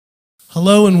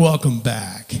Hello and welcome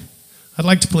back. I'd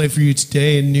like to play for you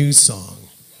today a new song.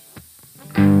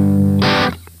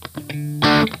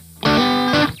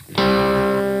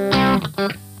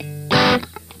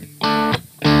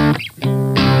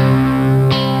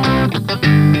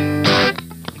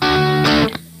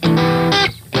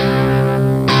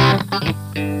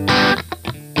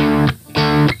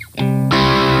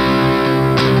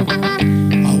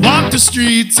 I walk the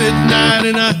streets at night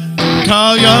and I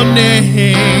call your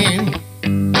name.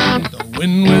 The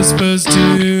wind whispers to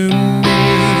me.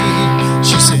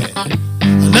 She said, I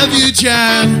love you,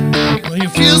 child. Well, you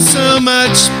feel so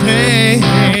much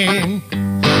pain.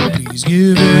 Please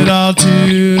give it all to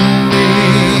me.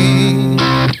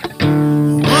 I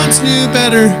once knew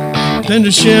better than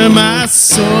to share my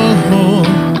soul,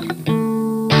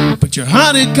 but your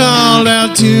heart had called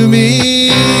out to me.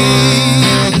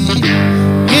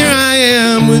 Here I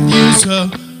am with you so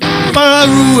far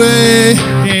away.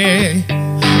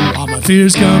 All my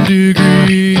fears come to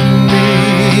greet me.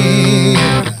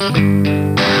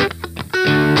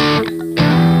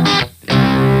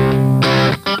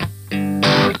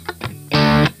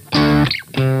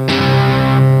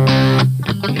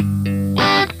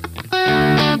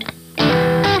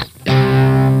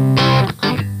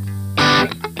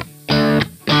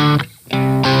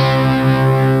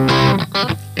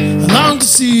 I long to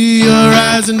see your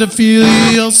eyes and to feel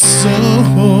your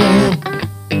soul.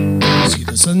 See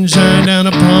the sunshine down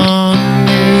upon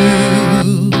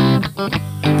you.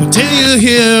 But till you're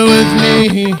here with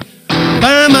me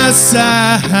by my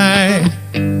side,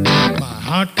 my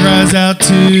heart cries out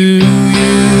to you.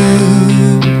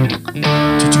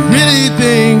 Did you really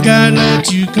think I'd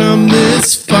let you come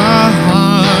this far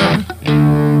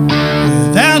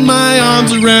without my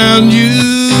arms around you?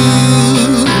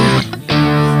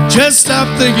 Just stop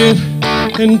thinking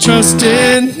and trust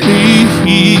in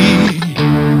me.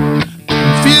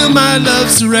 Feel my love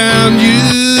surround you.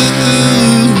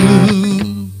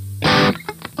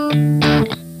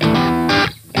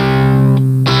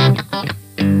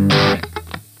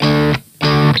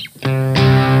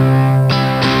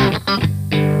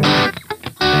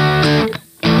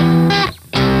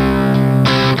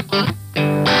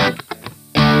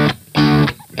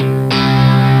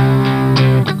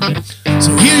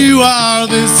 So here you are,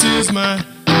 this is my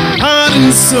heart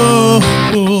and soul.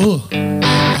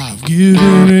 I've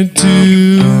given it to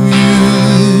you.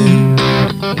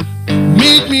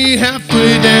 Meet me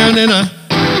halfway down and I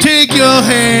take your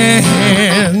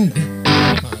hand.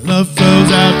 My love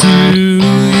flows out to you.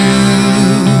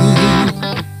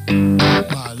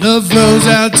 My love flows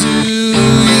out to you.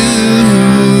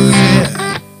 Yeah.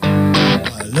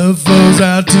 My love flows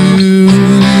out to you.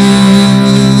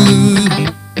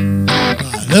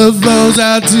 Love flows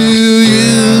out to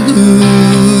you,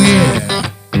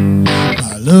 yeah.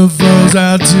 My love flows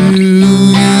out to you.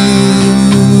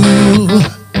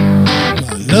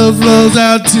 My love flows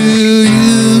out to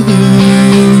you,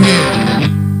 yeah.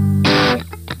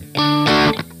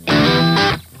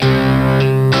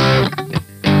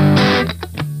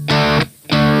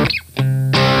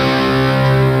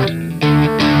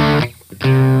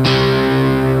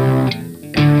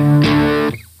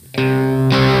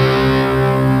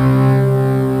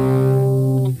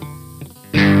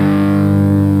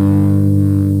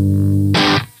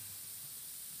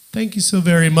 Thank you so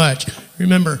very much.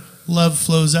 Remember, love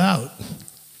flows out.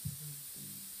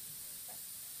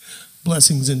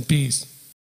 Blessings and peace.